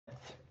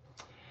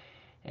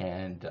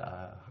And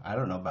I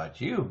don't know about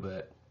you,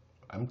 but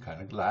I'm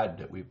kind of glad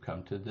that we've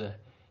come to the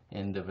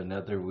end of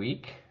another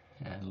week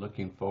and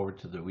looking forward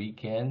to the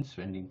weekend,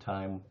 spending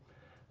time,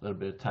 a little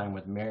bit of time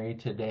with Mary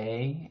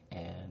today,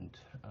 and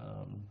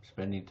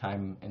spending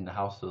time in the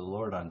house of the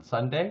Lord on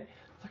Sunday.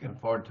 Looking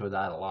forward to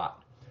that a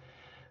lot.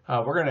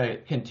 We're going to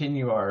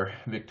continue our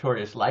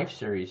Victorious Life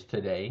series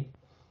today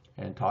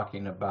and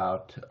talking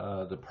about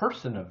the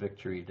person of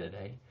victory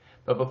today.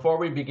 But before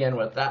we begin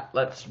with that,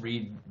 let's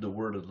read the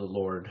word of the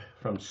Lord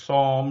from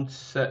Psalm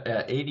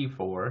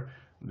 84,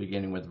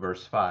 beginning with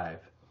verse 5.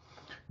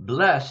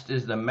 Blessed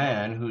is the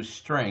man whose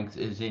strength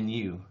is in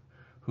you,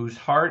 whose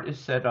heart is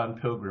set on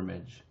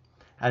pilgrimage.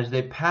 As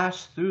they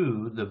pass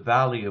through the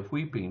valley of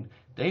weeping,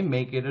 they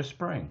make it a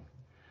spring.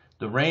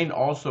 The rain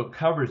also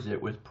covers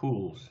it with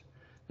pools.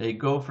 They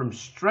go from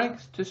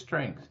strength to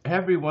strength.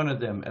 Every one of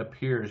them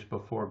appears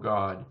before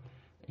God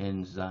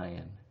in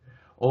Zion.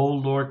 O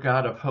Lord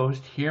God of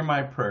hosts, hear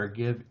my prayer.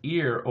 Give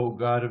ear, O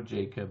God of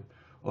Jacob.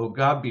 O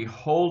God,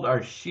 behold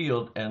our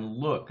shield and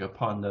look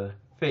upon the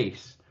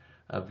face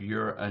of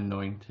your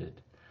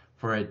anointed.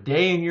 For a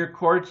day in your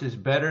courts is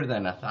better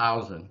than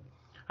 1,000.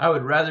 I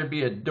would rather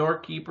be a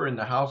doorkeeper in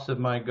the house of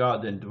my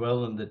God than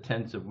dwell in the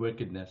tents of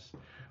wickedness.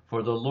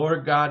 For the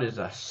Lord God is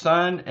a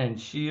sun and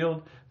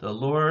shield. The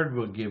Lord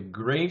will give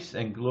grace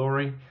and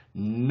glory.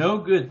 No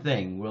good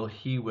thing will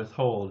he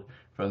withhold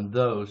from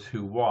those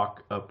who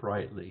walk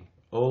uprightly.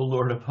 O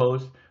Lord of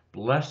hosts,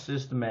 blessed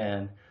is the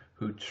man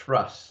who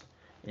trusts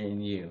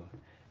in you.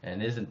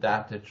 And isn't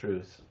that the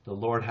truth? The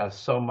Lord has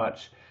so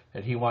much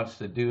that he wants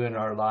to do in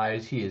our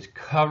lives. He is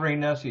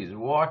covering us. He's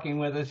walking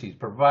with us. He's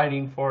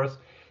providing for us.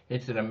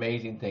 It's an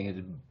amazing thing. It's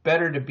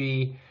better to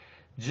be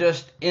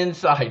just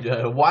inside,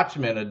 a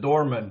watchman, a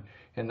doorman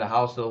in the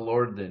house of the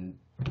Lord than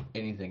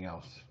anything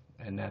else.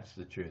 And that's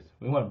the truth.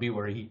 We want to be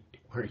where he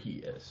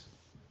is.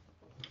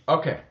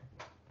 Okay.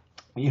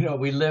 You know,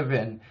 we live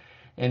in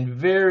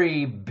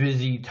very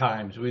busy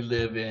times. We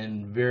live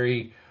in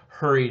very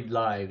hurried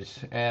lives.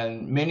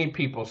 And many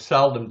people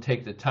seldom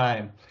take the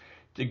time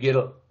to get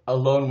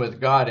alone with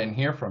God and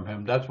hear from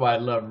him. That's why I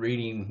love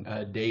reading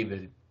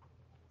David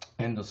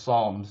and the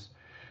Psalms.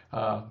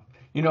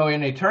 You know,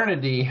 in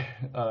eternity,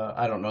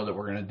 I don't know that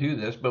we're going to do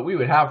this, but we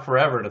would have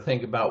forever to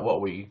think about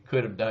what we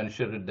could have done,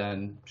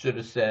 should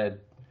have said,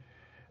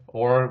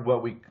 or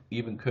what we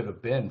even could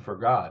have been for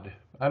God.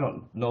 I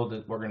don't know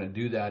that we're going to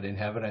do that in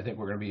heaven. I think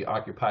we're going to be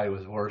occupied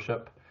with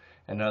worship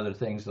and other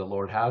things the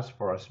Lord has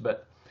for us.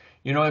 But,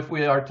 you know, if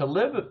we are to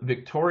live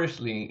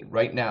victoriously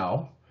right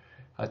now,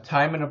 a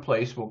time and a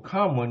place will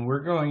come when we're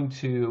going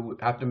to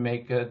have to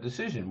make a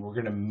decision. We're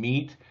going to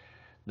meet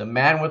the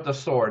man with the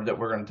sword that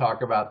we're going to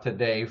talk about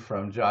today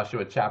from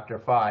Joshua chapter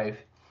 5.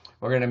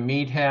 We're going to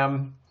meet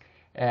him,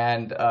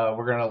 and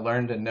we're going to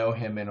learn to know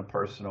him in a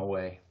personal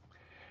way.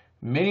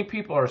 Many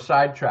people are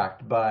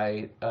sidetracked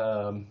by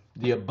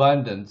the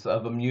abundance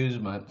of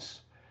amusements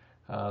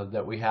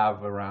that we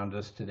have around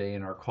us today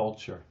in our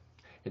culture.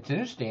 It's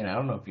interesting, I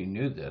don't know if you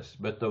knew this,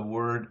 but the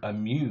word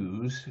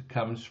amuse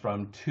comes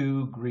from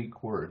two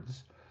Greek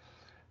words.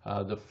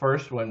 The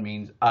first one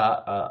means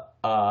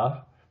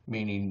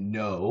meaning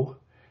no,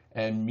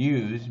 and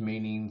muse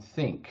meaning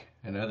think.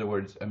 In other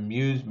words,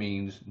 amuse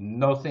means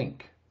no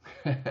think.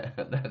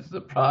 That's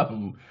the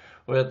problem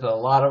with a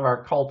lot of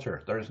our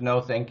culture. There's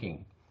no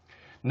thinking.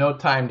 No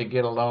time to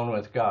get alone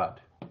with God.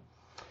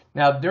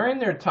 Now, during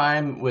their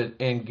time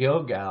in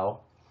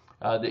Gilgal,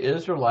 the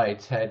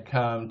Israelites had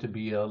come to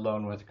be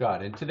alone with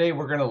God. And today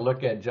we're going to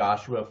look at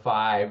Joshua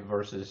 5,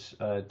 verses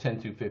 10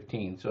 through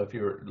 15. So if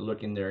you're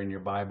looking there in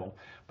your Bible.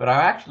 But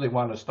I actually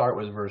want to start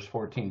with verse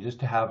 14, just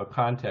to have a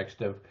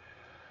context of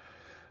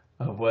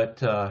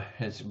what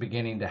is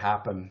beginning to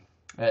happen.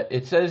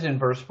 It says in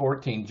verse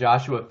 14,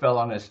 Joshua fell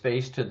on his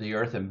face to the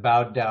earth and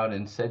bowed down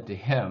and said to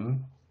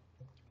him,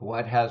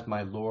 "What has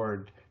my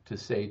Lord to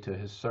say to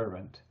his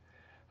servant?"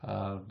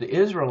 The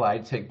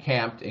Israelites had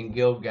camped in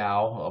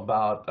Gilgal,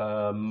 about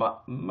a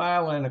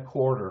mile and a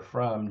quarter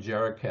from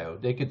Jericho.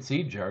 They could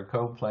see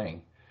Jericho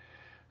plain.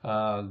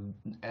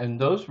 And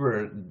those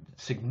were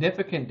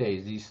significant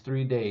days, these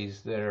 3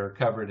 days that are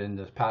covered in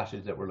this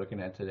passage that we're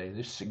looking at today.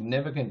 They're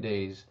significant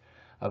days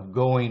of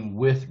going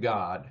with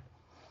God.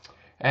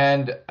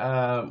 And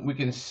we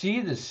can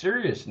see the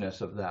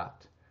seriousness of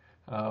that.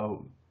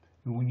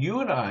 You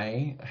and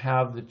I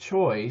have the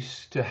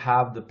choice to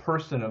have the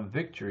person of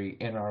victory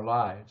in our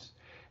lives.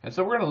 And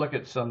so we're going to look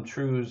at some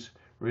truths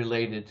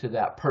related to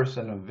that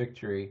person of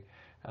victory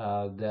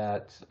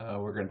that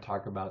we're going to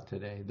talk about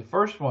today. The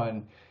first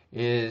one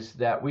is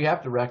that we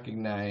have to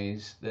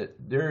recognize that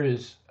there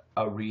is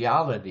a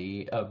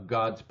reality of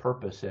God's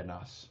purpose in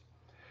us.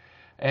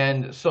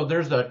 And so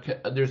there's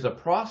a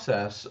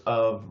process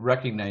of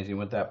recognizing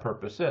what that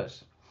purpose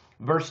is.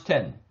 Verse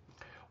 10.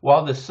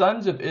 While the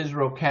sons of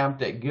Israel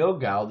camped at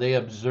Gilgal, they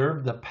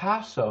observed the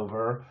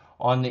Passover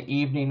on the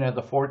evening of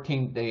the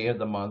 14th day of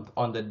the month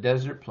on the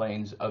desert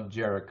plains of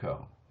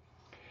Jericho.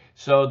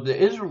 So the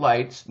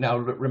Israelites, now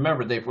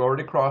remember, they've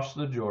already crossed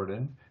the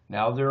Jordan.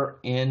 Now they're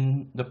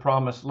in the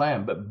promised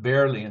land, but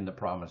barely in the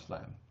promised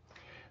land.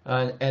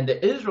 And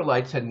the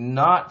Israelites had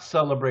not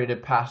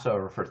celebrated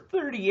Passover for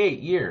 38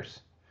 years.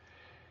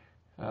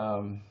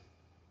 Wow.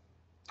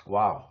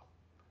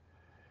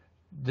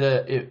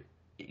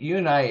 You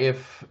and I,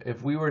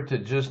 if we were to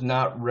just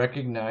not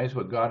recognize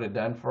what God had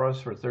done for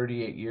us for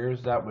 38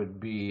 years, that would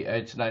be,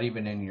 it's not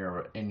even in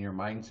your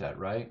mindset,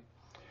 right?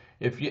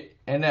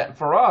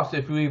 For us,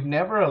 if we've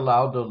never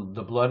allowed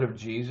the blood of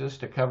Jesus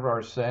to cover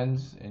our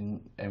sins,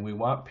 and we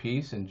want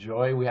peace and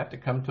joy, we have to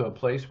come to a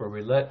place where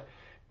we let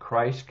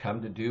Christ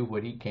come to do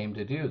what he came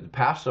to do. The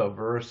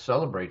Passover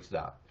celebrates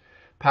that.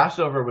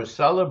 Passover was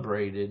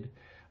celebrated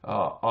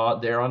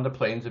there on the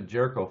plains of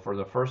Jericho for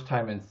the first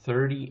time in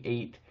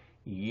 38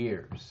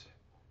 years.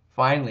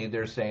 Finally,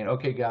 they're saying,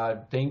 okay,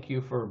 God, thank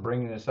you for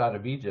bringing us out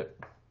of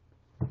Egypt.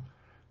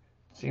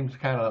 Seems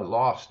kind of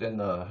lost in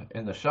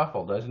the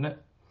shuffle, doesn't it?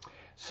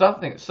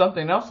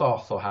 Something else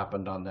also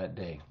happened on that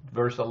day.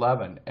 Verse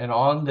 11, and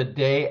on the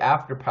day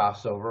after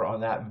Passover,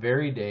 on that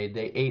very day,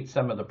 they ate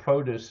some of the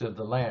produce of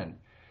the land,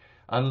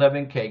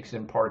 unleavened cakes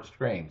and parched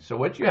grain. So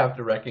what you have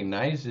to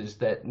recognize is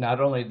that not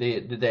only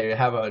did they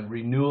have a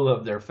renewal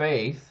of their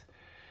faith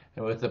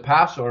with the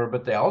Passover,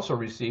 but they also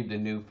received a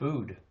new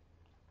food.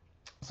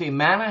 See,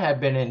 manna had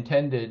been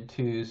intended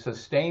to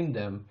sustain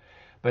them,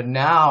 but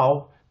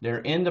now they're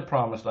in the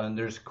promised land.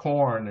 There's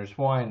corn, there's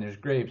wine, there's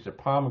grapes, there's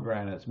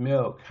pomegranates,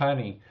 milk,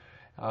 honey.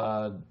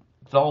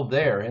 It's all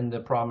there in the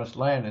promised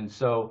land. And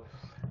so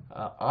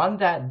on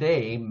that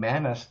day,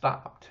 manna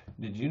stopped.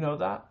 Did you know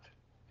that?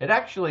 It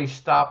actually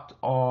stopped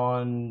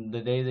on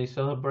the day they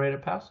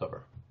celebrated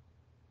Passover.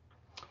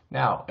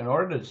 Now, in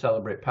order to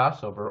celebrate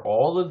Passover,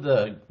 all of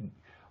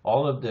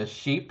the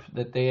sheep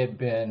that they had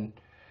been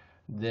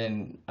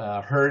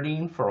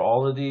herding for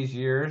all of these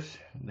years,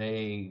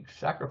 they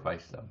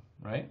sacrificed them,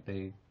 right?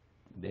 They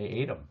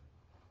ate them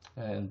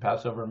in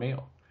Passover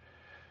meal.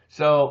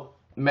 So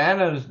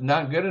manna is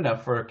not good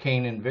enough for a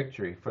Canaan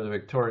victory, for the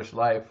victorious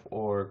life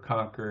or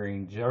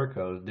conquering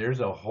Jericho. There's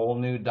a whole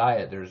new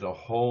diet. There's a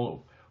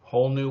whole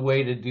new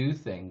way to do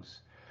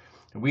things.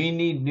 We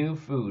need new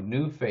food,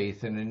 new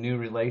faith, and a new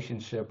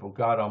relationship with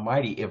God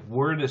Almighty if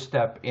we're to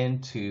step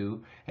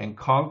into and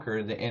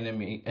conquer the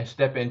enemy, and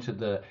step into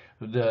the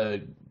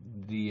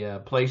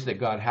place that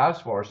God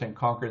has for us and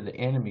conquer the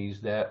enemies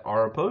that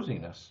are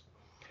opposing us.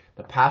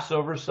 The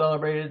Passover is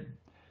celebrated,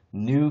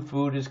 new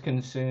food is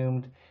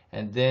consumed,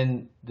 and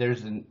then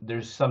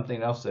there's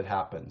something else that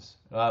happens.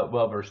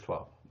 Verse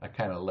 12. I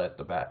kind of let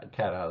the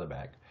cat out of the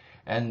bag.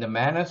 And the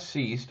manna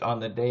ceased on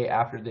the day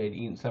after they had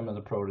eaten some of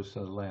the produce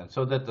of the land,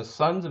 so that the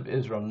sons of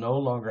Israel no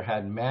longer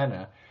had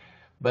manna,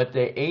 but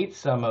they ate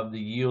some of the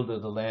yield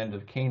of the land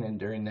of Canaan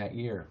during that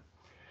year.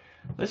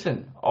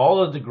 Listen,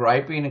 all of the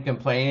griping and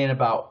complaining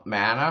about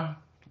manna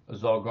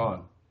is all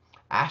gone.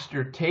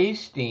 After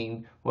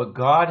tasting what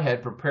God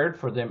had prepared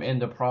for them in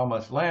the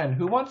promised land,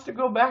 who wants to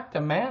go back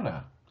to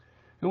manna?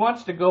 Who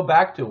wants to go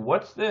back to,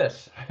 what's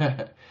this?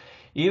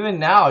 Even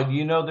now,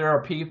 you know, there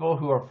are people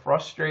who are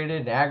frustrated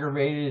and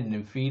aggravated and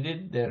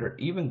defeated that are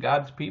even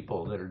God's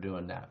people that are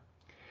doing that.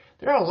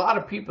 There are a lot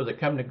of people that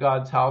come to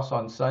God's house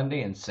on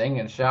Sunday and sing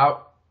and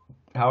shout.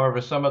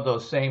 However, some of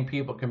those same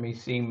people can be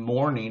seen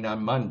mourning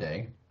on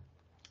Monday,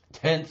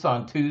 tense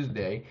on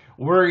Tuesday,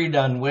 worried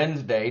on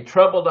Wednesday,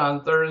 troubled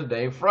on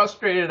Thursday,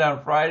 frustrated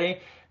on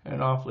Friday,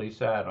 and awfully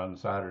sad on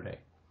Saturday.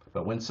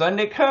 But when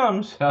Sunday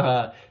comes,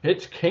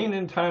 it's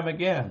Canaan time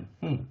again.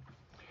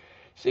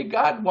 See,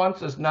 God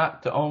wants us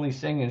not to only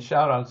sing and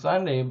shout on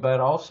Sunday, but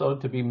also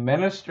to be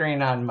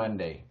ministering on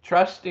Monday,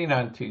 trusting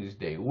on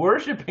Tuesday,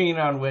 worshiping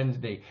on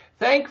Wednesday,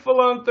 thankful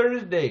on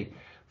Thursday,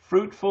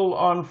 fruitful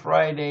on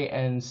Friday,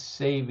 and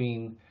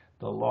saving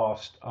the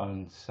lost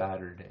on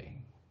Saturday.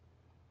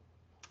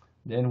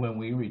 Then when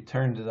we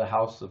return to the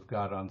house of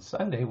God on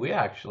Sunday, we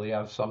actually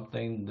have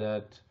something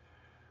that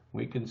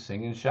we can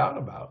sing and shout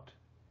about.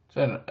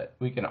 So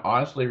we can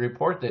honestly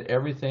report that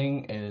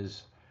everything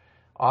is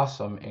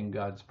awesome in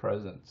God's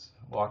presence,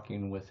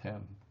 walking with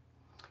him.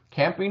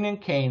 Camping in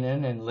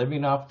Canaan and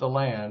living off the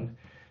land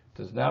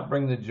does not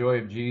bring the joy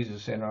of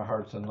Jesus in our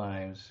hearts and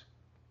lives.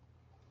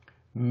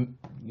 You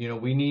know,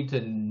 we need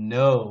to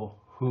know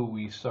who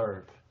we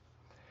serve.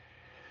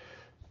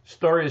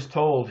 Story is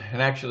told,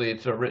 and actually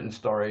it's a written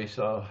story,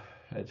 so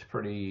it's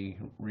pretty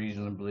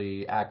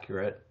reasonably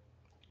accurate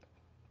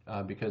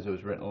because it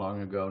was written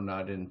long ago,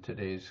 not in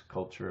today's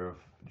culture of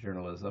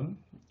journalism.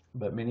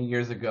 But many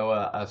years ago,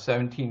 a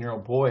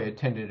 17-year-old boy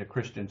attended a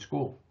Christian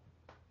school.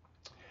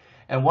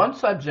 And one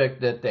subject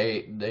that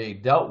they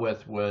dealt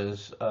with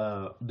was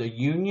the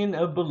union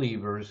of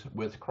believers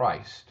with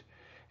Christ.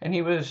 And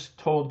he was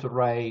told to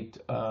write,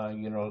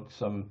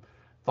 some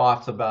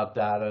thoughts about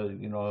that,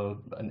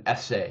 an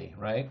essay,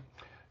 right?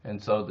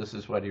 And so this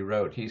is what he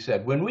wrote. He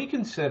said, when we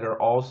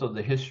consider also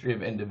the history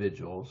of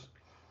individuals,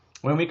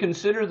 when we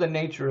consider the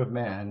nature of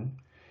man,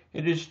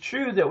 it is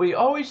true that we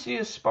always see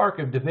a spark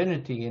of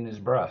divinity in his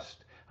breast,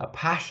 a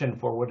passion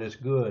for what is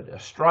good, a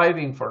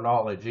striving for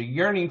knowledge, a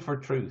yearning for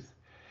truth.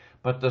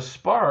 But the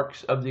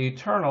sparks of the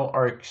eternal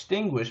are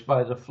extinguished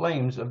by the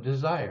flames of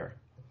desire.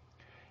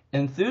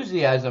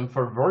 Enthusiasm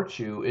for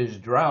virtue is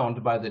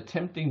drowned by the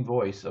tempting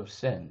voice of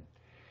sin.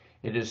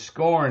 It is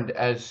scorned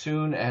as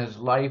soon as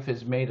life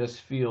has made us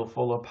feel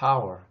full of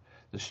power.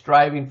 The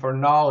striving for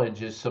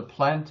knowledge is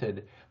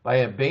supplanted by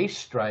a base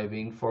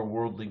striving for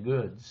worldly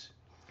goods.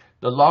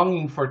 The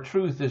longing for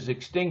truth is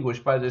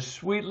extinguished by the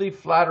sweetly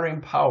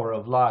flattering power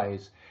of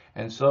lies,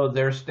 and so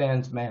there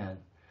stands man,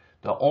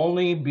 the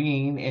only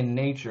being in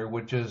nature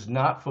which does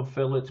not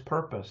fulfill its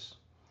purpose,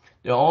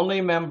 the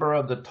only member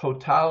of the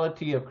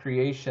totality of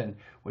creation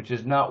which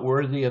is not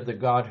worthy of the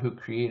God who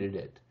created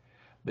it.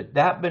 But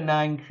that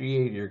benign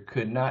creator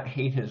could not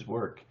hate his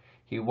work.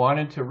 He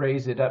wanted to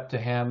raise it up to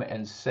him,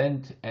 and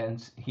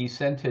he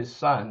sent his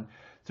Son,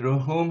 through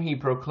whom he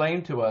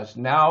proclaimed to us,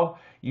 "Now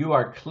you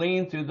are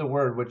clean through the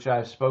word which I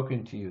have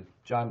spoken to you,"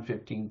 John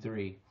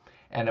 15:3,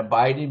 "and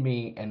abide in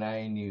me, and I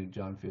in you,"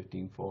 John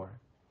 15:4.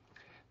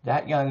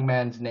 That young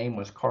man's name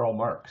was Karl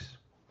Marx,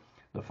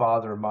 the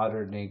father of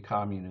modern-day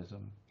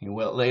communism. He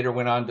later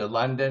went on to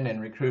London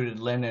and recruited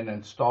Lenin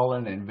and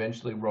Stalin, and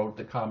eventually wrote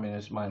the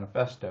Communist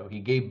Manifesto. He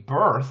gave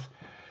birth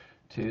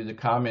to the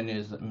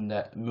communism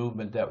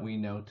movement that we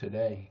know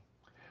today.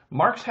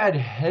 Marx had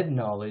head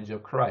knowledge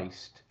of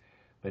Christ,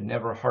 but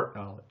never heart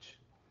knowledge.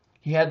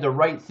 He had the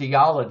right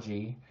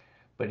theology,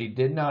 but he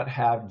did not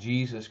have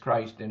Jesus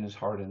Christ in his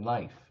heart and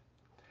life.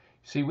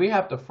 See, we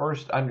have to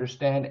first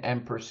understand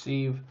and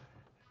perceive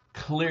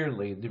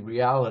clearly the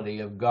reality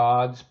of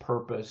God's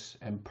purpose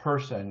and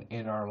person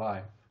in our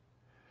life.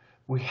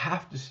 We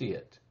have to see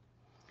it.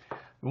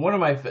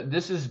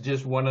 This is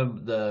just one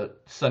of the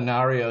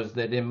scenarios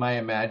that in my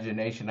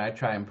imagination I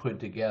try and put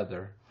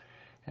together.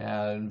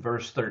 In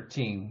verse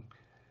 13,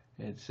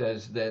 it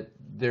says that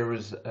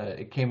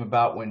it came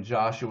about when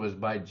Joshua was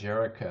by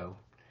Jericho.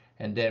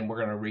 And then we're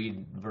going to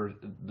read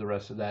the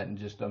rest of that in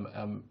just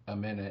a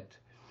minute.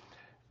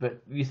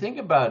 But you think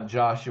about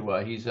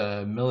Joshua, he's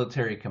a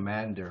military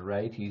commander,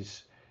 right?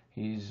 He's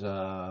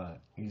a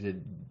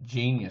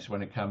genius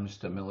when it comes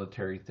to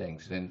military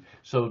things. And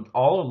so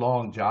all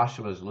along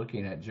Joshua is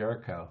looking at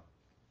Jericho.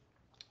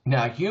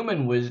 Now,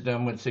 human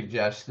wisdom would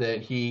suggest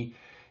that he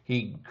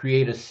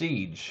create a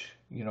siege.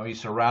 You know, he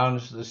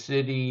surrounds the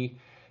city,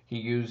 he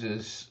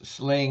uses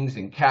slings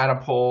and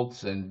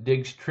catapults and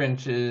digs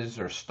trenches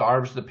or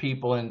starves the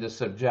people into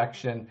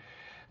subjection.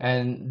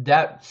 And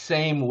that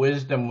same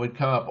wisdom would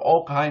come up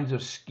all kinds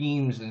of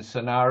schemes and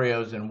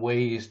scenarios and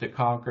ways to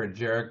conquer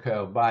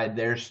Jericho by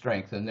their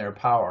strength and their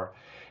power.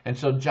 And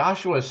so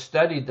Joshua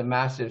studied the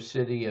massive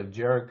city of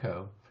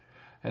Jericho.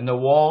 And the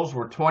walls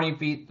were 20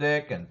 feet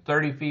thick and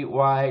 30 feet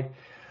wide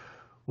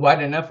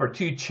enough for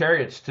 2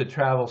 chariots to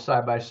travel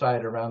side by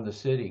side around the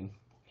city.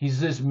 He's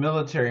this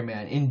military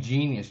man,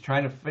 ingenious,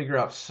 trying to figure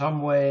out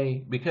some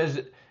way, because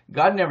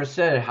God never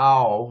said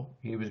how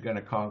he was going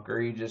to conquer.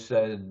 He just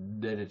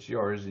said that it's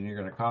yours and you're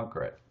going to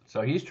conquer it.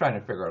 So he's trying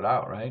to figure it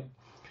out, right?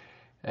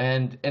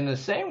 And in the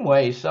same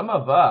way, some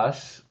of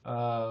us,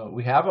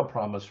 we have a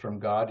promise from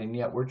God, and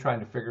yet we're trying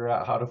to figure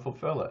out how to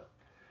fulfill it.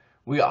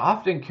 We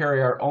often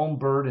carry our own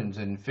burdens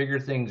and figure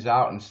things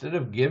out instead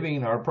of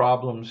giving our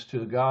problems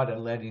to God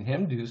and letting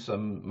him do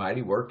some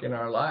mighty work in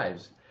our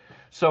lives.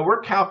 So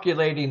we're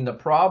calculating the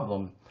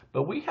problem,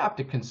 but we have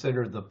to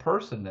consider the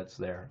person that's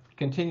there.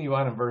 Continue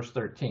on in verse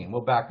 13.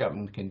 We'll back up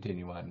and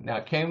continue on. Now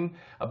it came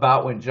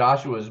about when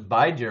Joshua was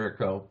by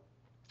Jericho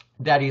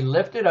that he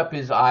lifted up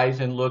his eyes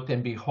and looked,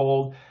 and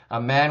behold,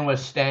 a man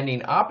was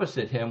standing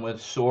opposite him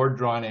with sword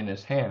drawn in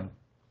his hand.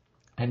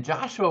 And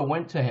Joshua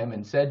went to him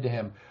and said to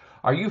him,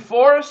 "Are you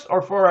for us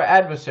or for our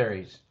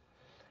adversaries?"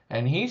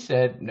 And he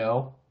said,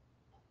 "No.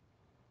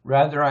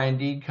 Rather, I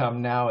indeed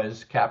come now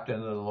as captain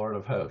of the Lord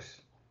of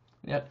hosts."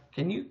 Now,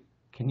 can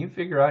you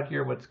figure out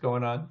here what's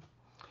going on?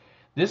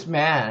 This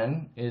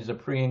man is a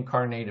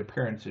pre-incarnate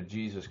appearance of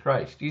Jesus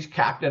Christ. He's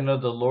captain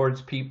of the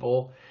Lord's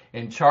people,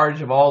 in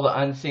charge of all the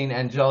unseen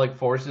angelic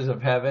forces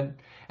of heaven.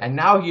 And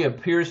now he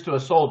appears to a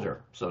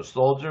soldier. So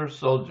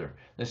soldier.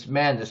 This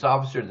man, this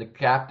officer, the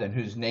captain,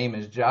 whose name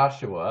is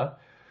Joshua,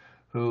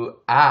 who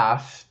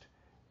asked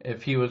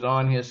if he was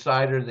on his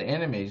side or the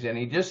enemies. And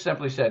he just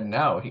simply said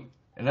no.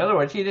 In other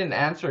words, he didn't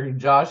answer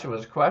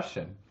Joshua's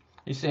question.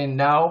 He's saying,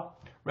 "No,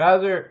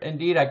 rather,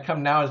 indeed, I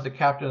come now as the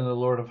captain of the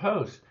Lord of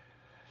hosts."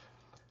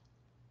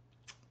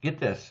 Get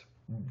this.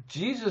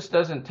 Jesus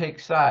doesn't take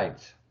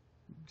sides.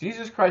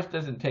 Jesus Christ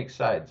doesn't take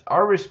sides.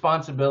 Our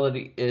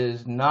responsibility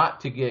is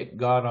not to get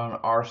God on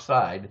our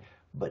side,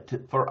 but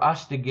for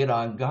us to get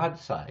on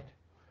God's side.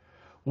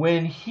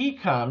 When he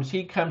comes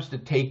to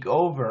take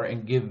over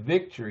and give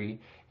victory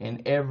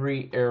in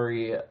every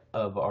area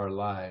of our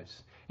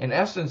lives. In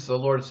essence, the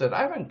Lord said,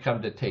 "I haven't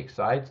come to take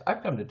sides.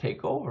 I've come to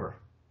take over."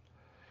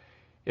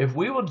 If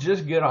we will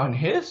just get on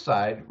his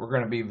side, we're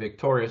going to be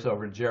victorious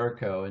over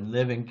Jericho and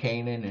live in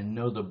Canaan and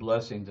know the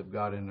blessings of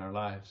God in our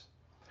lives.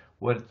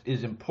 What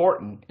is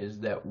important is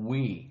that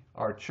we,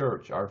 our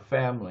church, our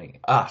family,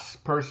 us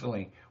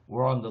personally,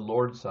 we're on the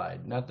Lord's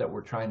side, not that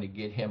we're trying to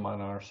get him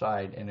on our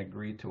side and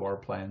agree to our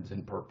plans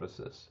and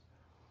purposes.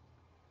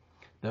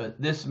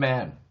 This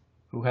man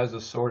who has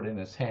a sword in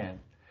his hand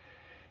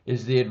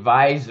is the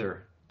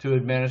advisor to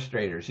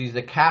administrators. He's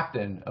the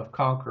captain of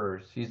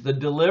conquerors. He's the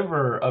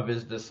deliverer of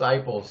his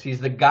disciples.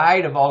 He's the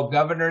guide of all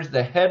governors,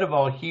 the head of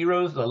all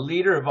heroes, the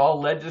leader of all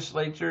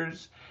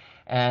legislatures,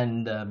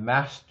 and the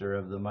master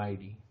of the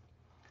mighty.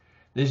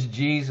 This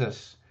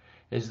Jesus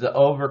is the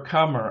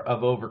overcomer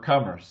of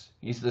overcomers.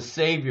 He's the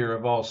savior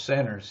of all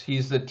sinners.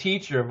 He's the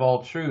teacher of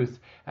all truth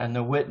and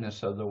the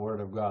witness of the word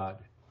of God.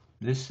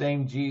 This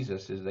same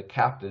Jesus is the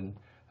captain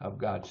of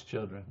God's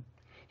children.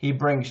 He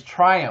brings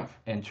triumph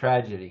in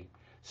tragedy,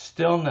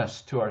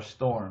 stillness to our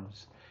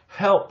storms,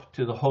 help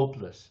to the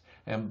hopeless,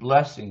 and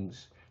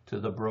blessings to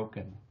the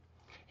broken.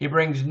 He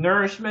brings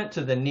nourishment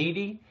to the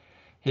needy,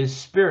 his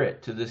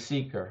spirit to the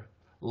seeker,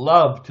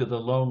 love to the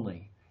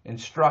lonely,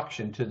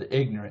 instruction to the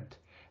ignorant,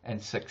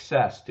 and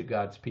success to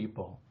God's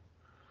people.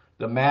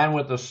 The man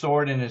with the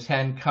sword in his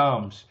hand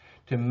comes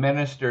to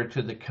minister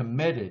to the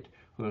committed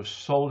who have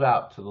sold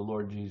out to the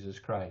Lord Jesus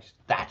Christ.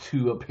 That's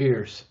who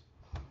appears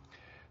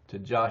to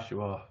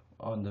Joshua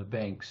on the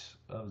banks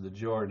of the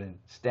Jordan,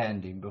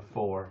 standing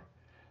before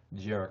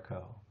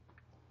Jericho.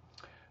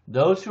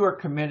 Those who are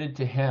committed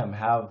to him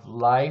have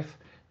life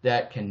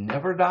that can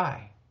never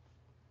die,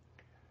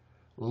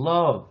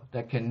 love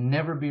that can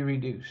never be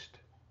reduced.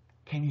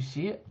 Can you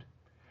see it?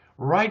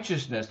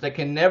 Righteousness that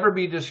can never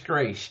be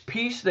disgraced,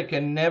 peace that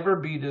can never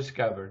be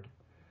discovered,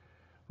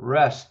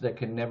 rest that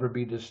can never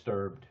be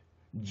disturbed,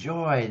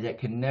 joy that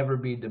can never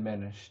be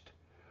diminished,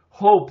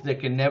 hope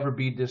that can never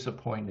be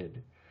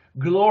disappointed,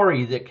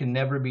 glory that can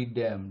never be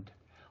dimmed,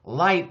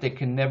 light that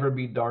can never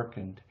be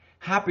darkened,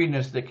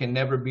 happiness that can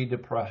never be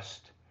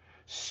depressed,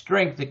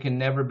 strength that can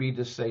never be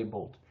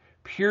disabled,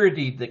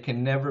 purity that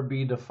can never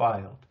be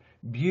defiled,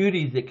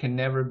 beauty that can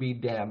never be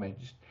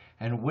damaged,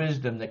 and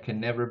wisdom that can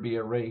never be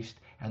erased,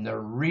 and the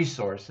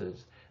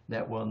resources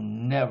that will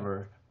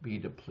never be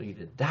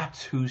depleted.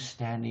 That's who's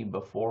standing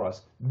before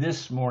us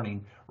this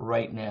morning,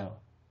 right now.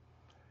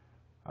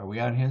 Are we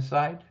on his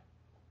side?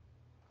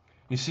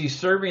 You see,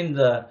 serving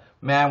the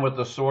man with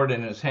the sword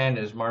in his hand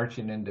is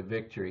marching into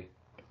victory.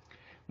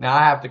 Now,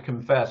 I have to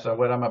confess that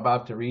what I'm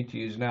about to read to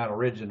you is not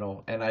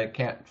original, and I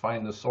can't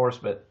find the source,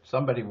 but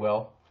somebody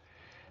will.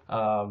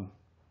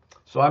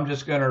 So I'm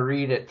just going to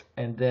read it,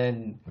 and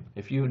then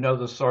if you know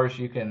the source,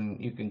 you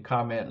can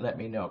comment and let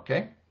me know,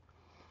 okay?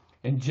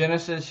 In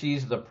Genesis,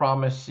 he's the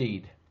promised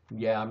seed.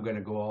 Yeah, I'm going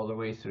to go all the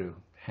way through.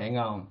 Hang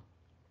on.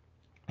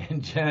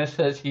 In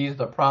Genesis, he's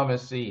the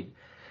promised seed.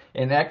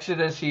 In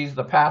Exodus, he's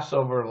the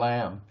Passover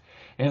lamb.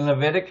 In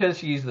Leviticus,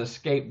 he's the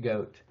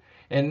scapegoat.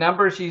 In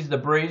Numbers, he's the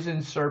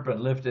brazen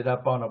serpent lifted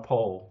up on a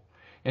pole.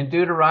 In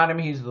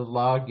Deuteronomy, he's the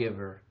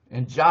lawgiver.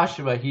 In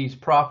Joshua, he's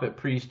prophet,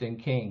 priest, and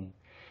king.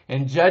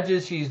 In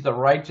Judges, he's the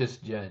righteous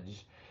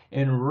judge.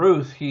 In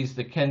Ruth, he's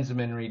the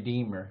kinsman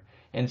redeemer.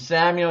 In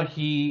Samuel,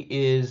 he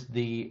is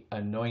the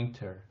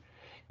anointer.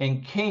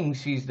 In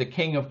Kings, he's the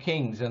King of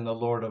kings and the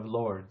Lord of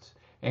lords.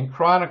 In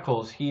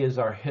Chronicles, he is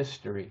our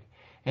history.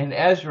 In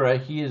Ezra,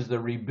 he is the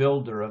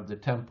rebuilder of the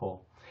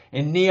temple.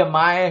 In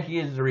Nehemiah, he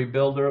is the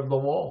rebuilder of the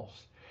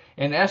walls.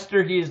 In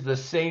Esther, he is the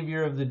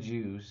savior of the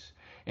Jews.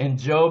 In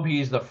Job, he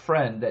is the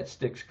friend that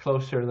sticks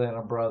closer than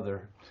a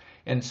brother.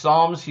 In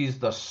Psalms, he's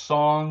the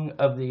song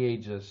of the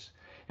ages.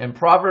 In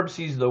Proverbs,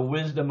 he's the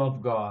wisdom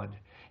of God.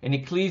 In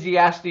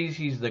Ecclesiastes,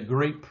 he's the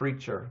great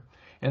preacher.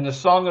 In the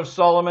Song of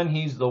Solomon,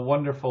 he's the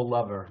wonderful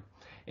lover.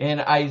 In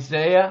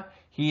Isaiah,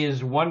 he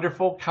is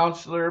wonderful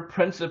counselor,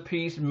 Prince of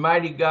Peace,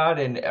 mighty God,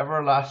 and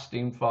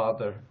everlasting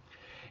Father.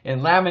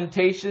 In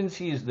Lamentations,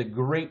 he is the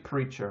great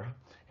preacher.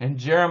 In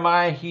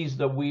Jeremiah, he's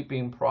the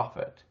weeping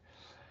prophet.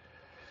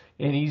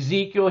 In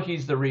Ezekiel,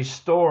 he's the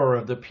restorer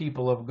of the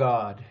people of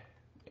God.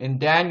 In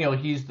Daniel,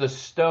 he's the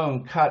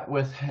stone cut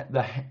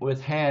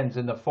with hands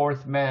and the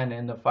fourth man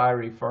in the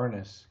fiery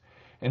furnace.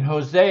 In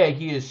Hosea,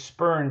 he is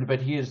spurned, but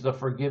he is the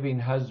forgiving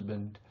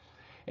husband.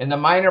 In the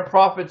minor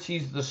prophets,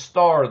 he's the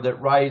star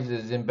that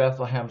rises in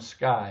Bethlehem's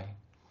sky.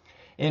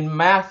 In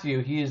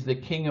Matthew, he is the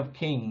King of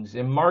kings.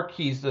 In Mark,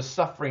 he's the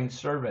suffering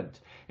servant.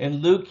 In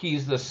Luke,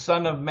 he's the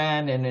Son of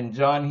Man. And in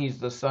John, he's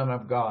the Son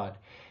of God.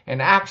 In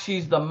Acts,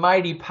 he's the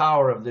mighty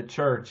power of the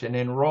church. And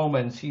in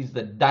Romans, he's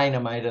the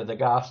dynamite of the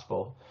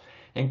gospel.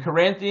 In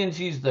Corinthians,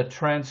 he's the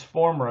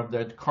transformer of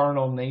the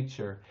carnal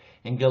nature.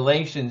 In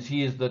Galatians,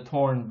 he is the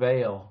torn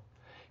veil.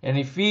 In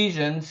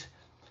Ephesians,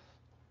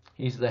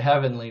 he's the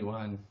heavenly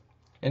one.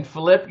 In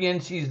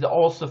Philippians, he's the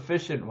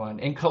all-sufficient one.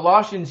 In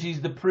Colossians,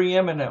 he's the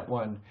preeminent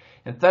one.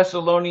 In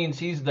Thessalonians,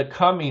 he's the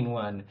coming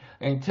one.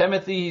 In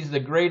Timothy, he's the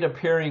great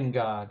appearing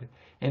God.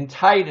 In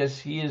Titus,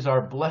 he is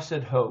our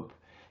blessed hope.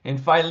 In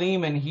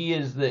Philemon, he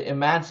is the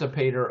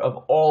emancipator of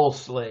all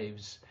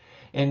slaves.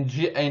 In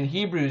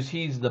Hebrews,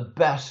 he's the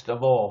best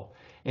of all.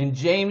 In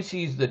James,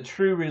 he's the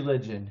true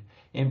religion.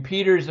 In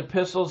Peter's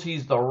epistles,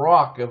 he's the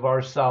rock of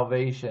our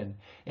salvation.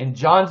 In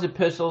John's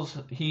epistles,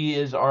 he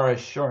is our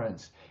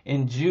assurance.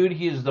 In Jude,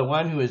 he is the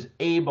one who is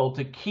able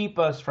to keep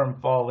us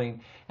from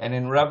falling. And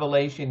in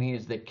Revelation, he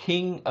is the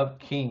King of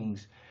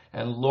kings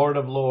and Lord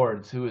of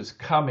lords who is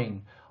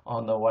coming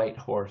on the white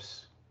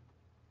horse.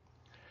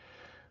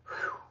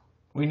 Whew.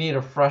 We need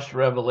a fresh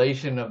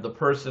revelation of the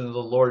person of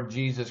the Lord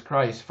Jesus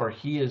Christ, for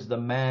he is the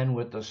man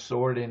with the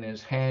sword in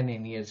his hand,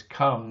 and he has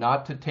come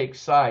not to take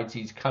sides,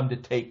 he's come to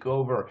take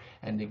over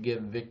and to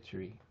give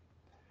victory.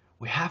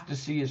 We have to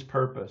see his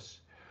purpose.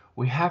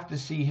 We have to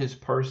see his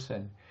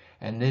person,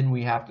 and then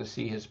we have to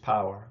see his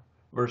power.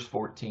 Verse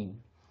 14.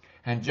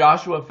 And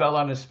Joshua fell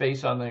on his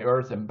face on the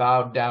earth and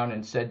bowed down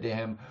and said to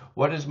him,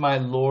 What has my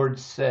Lord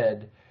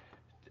said?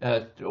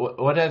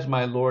 What has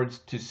my Lord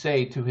to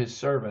say to his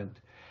servant?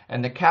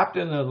 And the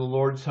captain of the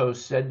Lord's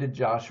host said to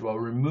Joshua,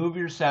 Remove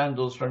your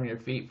sandals from your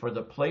feet, for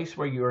the place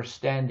where you are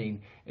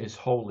standing is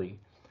holy.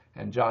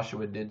 And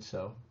Joshua did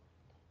so.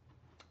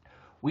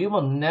 We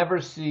will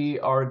never see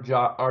our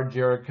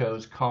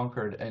Jerichos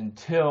conquered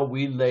until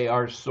we lay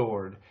our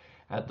sword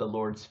at the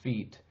Lord's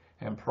feet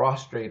and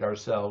prostrate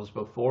ourselves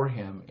before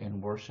him in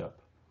worship.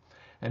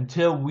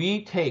 Until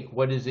we take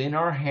what is in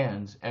our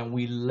hands and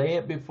we lay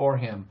it before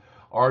him,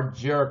 our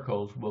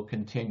Jerichos will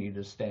continue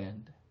to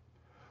stand.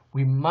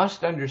 We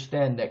must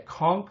understand that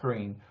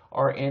conquering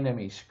our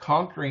enemies,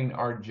 conquering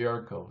our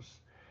Jerichos,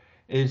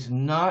 is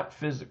not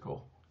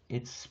physical,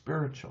 it's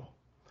spiritual.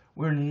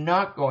 We're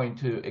not going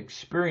to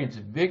experience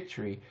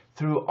victory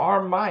through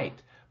our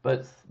might,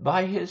 but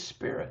by his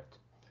Spirit.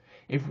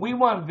 If we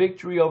want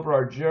victory over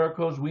our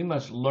Jerichos, we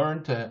must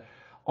learn to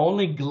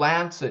only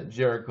glance at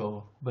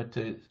Jericho, but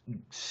to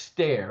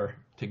stare,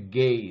 to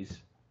gaze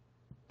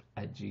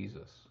at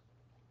Jesus.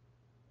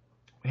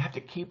 We have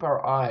to keep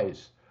our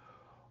eyes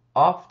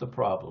off the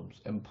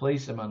problems and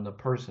place them on the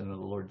person of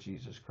the Lord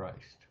Jesus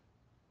Christ.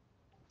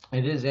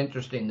 It is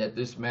interesting that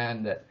this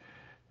man, that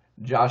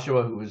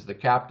Joshua, who was the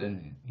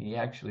captain, he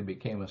actually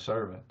became a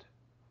servant.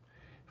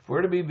 If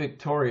we're to be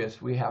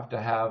victorious, we have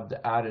to have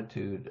the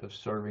attitude of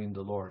serving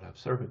the Lord, of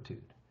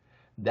servitude.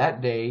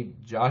 That day,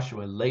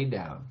 Joshua lay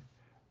down,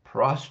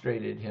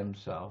 prostrated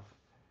himself,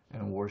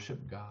 and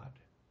worshiped God.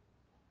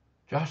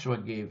 Joshua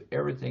gave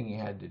everything he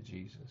had to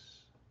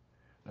Jesus.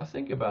 Now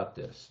think about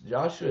this.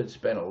 Joshua had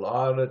spent a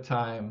lot of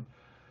time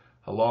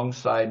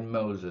alongside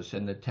Moses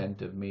in the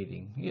tent of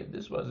meeting.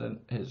 This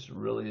wasn't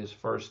really his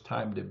first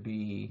time to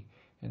be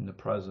in the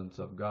presence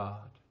of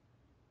God.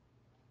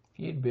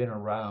 He had been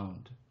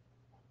around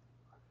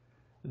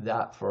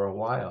that for a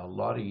while, a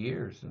lot of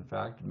years. In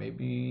fact,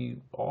 maybe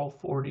all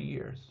 40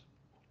 years.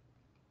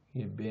 He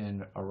had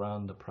been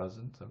around the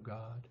presence of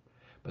God.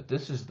 But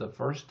this is the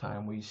first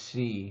time we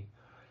see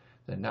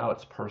that now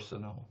it's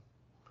personal.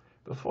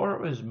 Before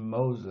it was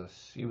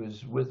Moses, he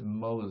was with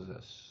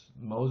Moses.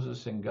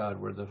 Moses and God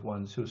were the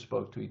ones who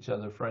spoke to each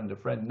other friend to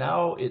friend.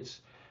 Now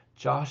it's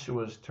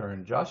Joshua's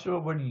turn. Joshua,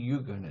 what are you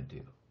going to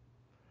do?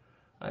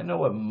 I know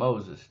what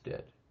Moses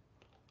did.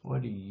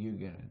 What are you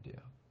going to do?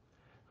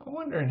 I'm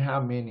wondering how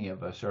many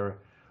of us are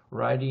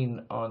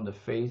riding on the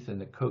faith and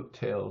the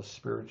coattails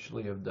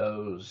spiritually of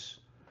those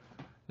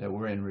that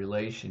we're in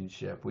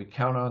relationship. We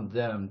count on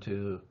them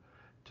to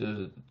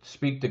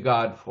speak to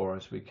God for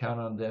us. We count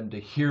on them to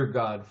hear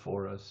God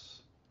for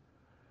us.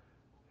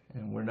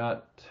 And we're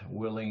not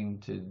willing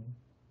to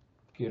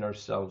get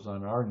ourselves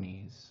on our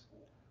knees.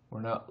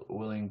 We're not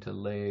willing to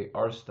lay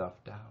our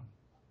stuff down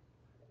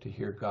to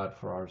hear God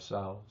for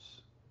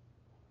ourselves.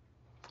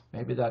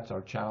 Maybe that's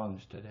our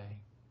challenge today.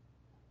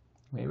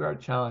 Maybe our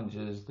challenge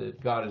is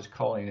that God is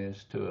calling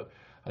us to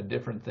a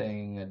different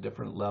thing, a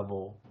different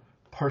level,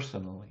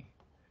 personally,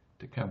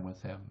 to come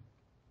with him.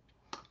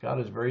 God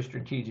is very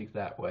strategic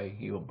that way.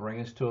 He will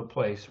bring us to a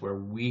place where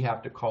we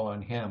have to call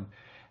on him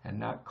and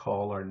not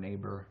call our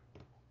neighbor.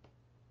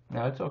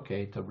 Now, it's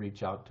okay to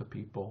reach out to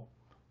people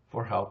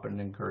for help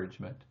and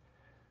encouragement,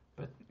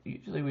 but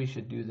usually we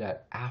should do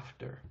that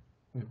after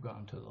we've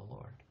gone to the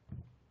Lord.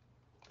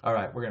 All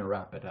right, we're going to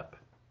wrap it up.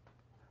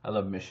 I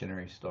love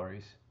missionary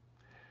stories.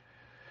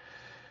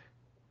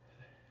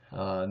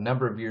 A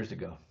number of years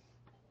ago,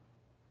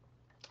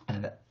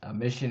 and a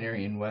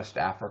missionary in West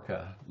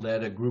Africa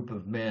led a group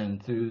of men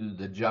through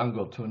the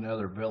jungle to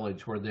another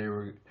village where they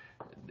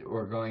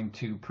were going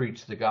to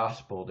preach the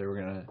gospel. They were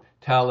going to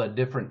tell a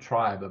different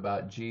tribe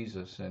about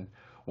Jesus. And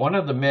one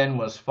of the men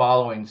was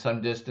following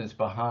some distance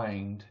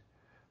behind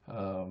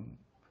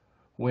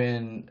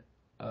when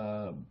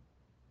the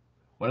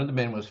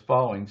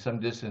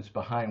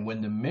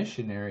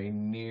missionary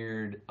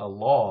neared a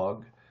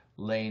log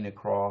laying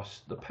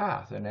across the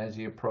path. And as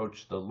he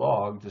approached the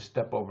log, to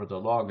step over the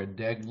log, a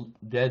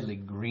deadly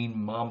green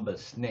mamba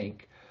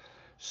snake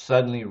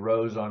suddenly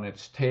rose on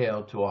its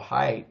tail to a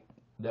height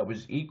that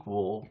was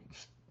equal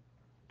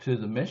to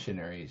the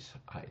missionary's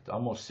height,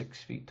 almost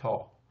 6 feet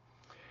tall.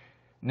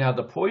 Now,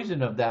 the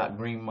poison of that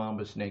green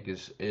mamba snake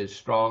is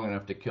strong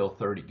enough to kill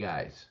 30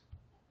 guys.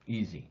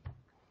 Easy.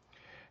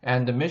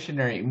 And the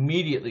missionary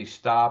immediately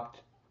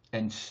stopped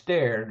and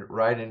stared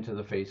right into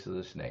the face of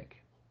the snake.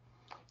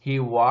 He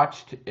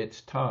watched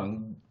its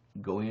tongue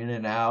go in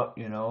and out,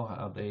 you know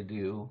how they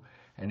do,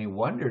 and he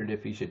wondered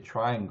if he should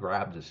try and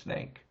grab the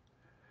snake.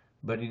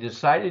 But he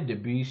decided to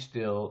be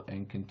still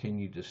and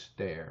continue to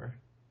stare.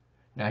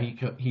 Now,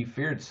 he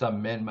feared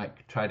some men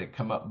might try to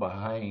come up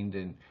behind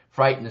and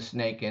frighten the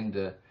snake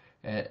into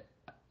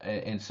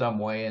in some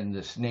way, and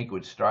the snake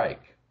would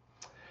strike.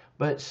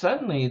 But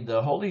suddenly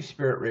the Holy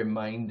Spirit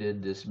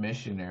reminded this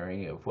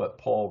missionary of what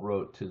Paul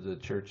wrote to the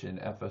church in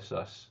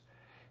Ephesus.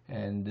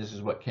 And this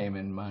is what came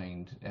in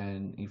mind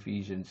in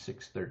Ephesians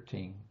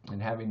 6:13.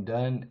 And having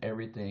done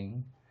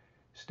everything,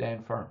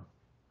 stand firm.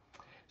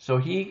 So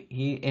he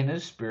in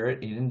his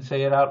spirit, he didn't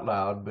say it out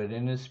loud, but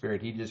in his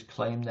spirit, he just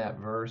claimed that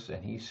verse,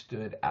 and he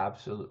stood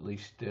absolutely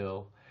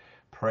still,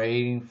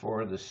 praying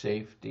for the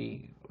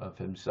safety of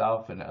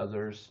himself and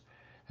others,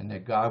 and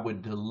that God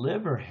would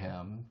deliver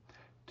him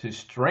to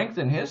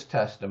strengthen his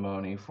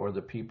testimony for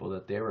the people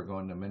that they were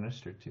going to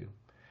minister to.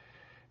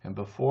 And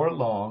before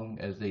long,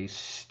 as they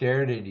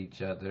stared at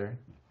each other,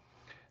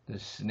 the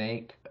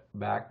snake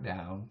backed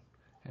down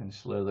and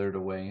slithered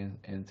away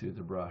in through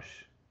the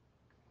brush.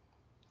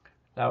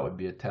 That would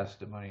be a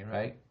testimony,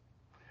 right?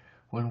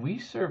 When we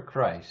serve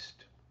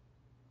Christ,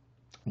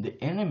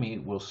 the enemy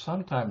will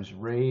sometimes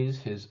raise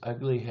his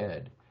ugly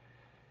head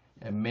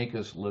and make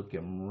us look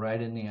him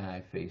right in the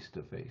eye, face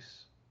to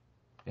face.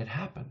 It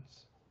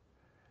happens.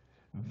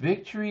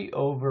 Victory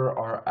over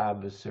our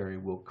adversary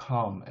will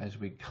come as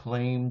we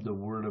claim the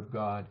Word of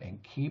God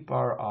and keep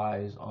our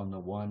eyes on the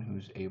one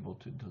who's able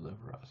to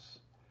deliver us.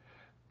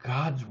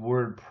 God's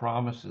Word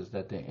promises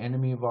that the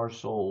enemy of our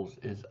souls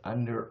is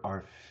under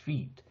our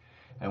feet,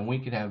 and we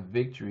can have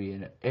victory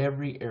in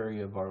every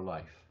area of our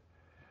life.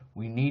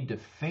 We need to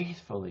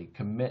faithfully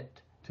commit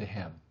to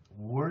Him,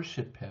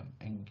 worship Him,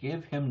 and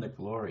give Him the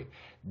glory.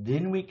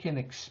 Then we can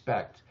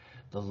expect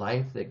the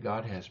life that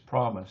God has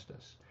promised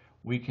us.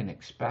 We can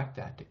expect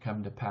that to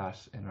come to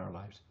pass in our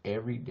lives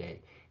every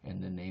day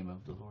in the name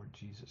of the Lord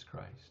Jesus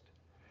Christ.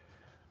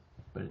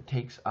 But it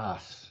takes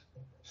us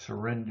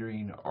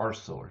surrendering our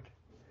sword,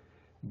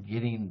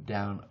 getting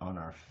down on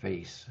our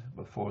face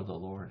before the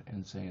Lord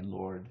and saying,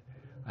 Lord,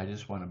 I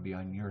just want to be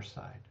on your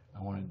side.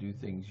 I want to do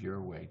things your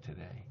way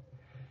today.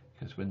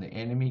 Because when the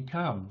enemy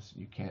comes,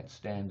 you can't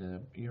stand in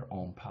your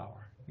own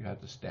power. You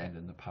have to stand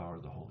in the power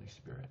of the Holy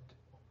Spirit.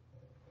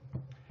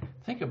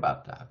 Think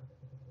about that.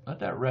 Let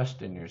that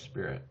rest in your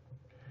spirit.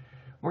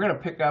 We're going to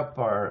pick up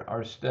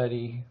our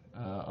study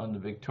on the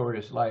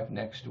victorious life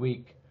next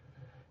week.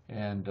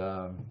 And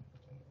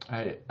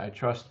I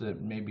trust that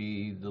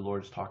maybe the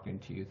Lord's talking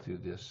to you through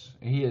this.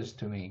 He is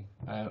to me.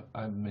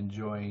 I'm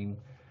enjoying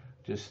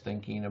just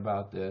thinking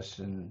about this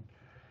and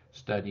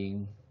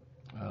studying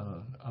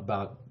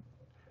about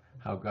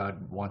how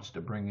God wants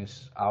to bring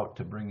us out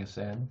to bring us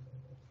in,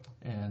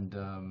 and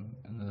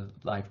the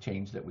life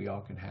change that we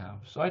all can have.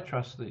 So I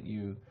trust that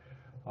you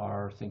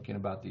are thinking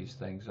about these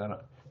things.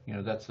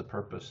 That's the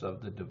purpose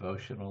of the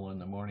devotional in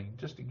the morning,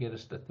 just to get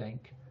us to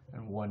think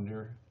and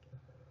wonder,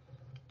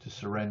 to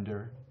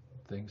surrender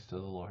things to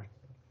the Lord.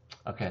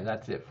 Okay,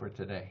 that's it for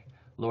today.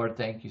 Lord,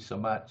 thank you so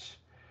much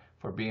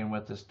for being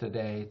with us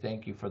today.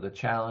 Thank you for the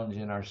challenge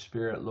in our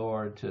spirit,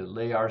 Lord, to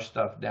lay our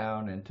stuff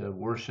down and to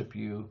worship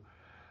you.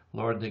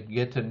 Lord, to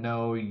get to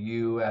know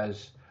you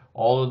as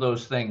all of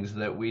those things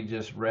that we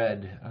just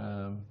read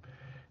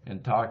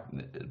and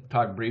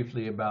talk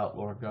briefly about,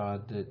 Lord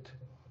God, that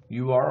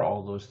you are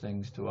all those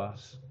things to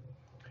us.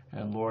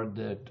 And Lord,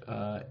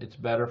 that it's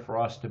better for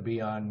us to be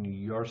on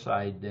your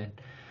side than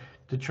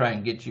to try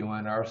and get you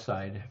on our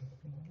side.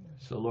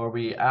 So Lord,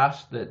 we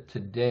ask that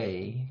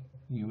today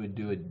you would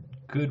do a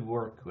good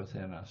work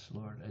within us,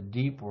 Lord, a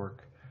deep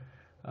work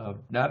of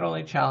not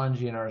only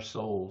challenging our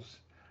souls,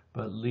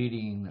 but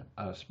leading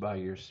us by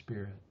your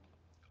Spirit.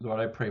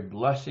 Lord, I pray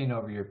blessing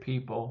over your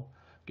people.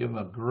 Give them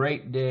a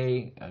great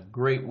day, a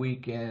great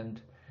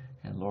weekend.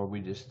 And Lord,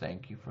 we just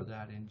thank you for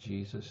that in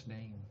Jesus'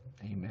 name.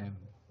 Amen.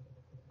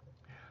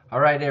 All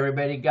right,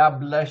 everybody. God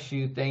bless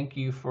you. Thank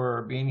you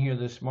for being here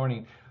this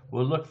morning.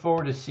 We'll look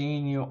forward to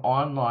seeing you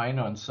online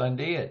on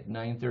Sunday at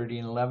 9:30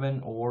 and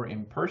 11, or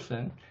in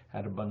person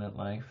at Abundant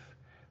Life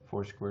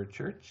Foursquare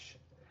Church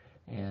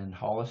in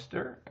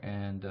Hollister,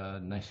 and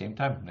same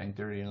time,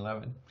 9:30 and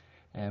 11.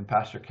 And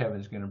Pastor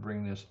Kevin's going to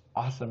bring this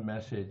awesome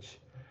message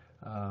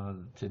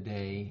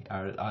today,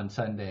 or on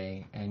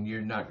Sunday, and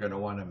you're not going to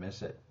want to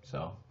miss it.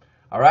 So,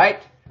 all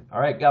right.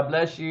 God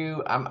bless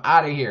you. I'm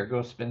out of here.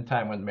 Go spend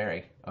time with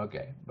Mary.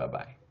 Okay,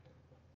 bye-bye.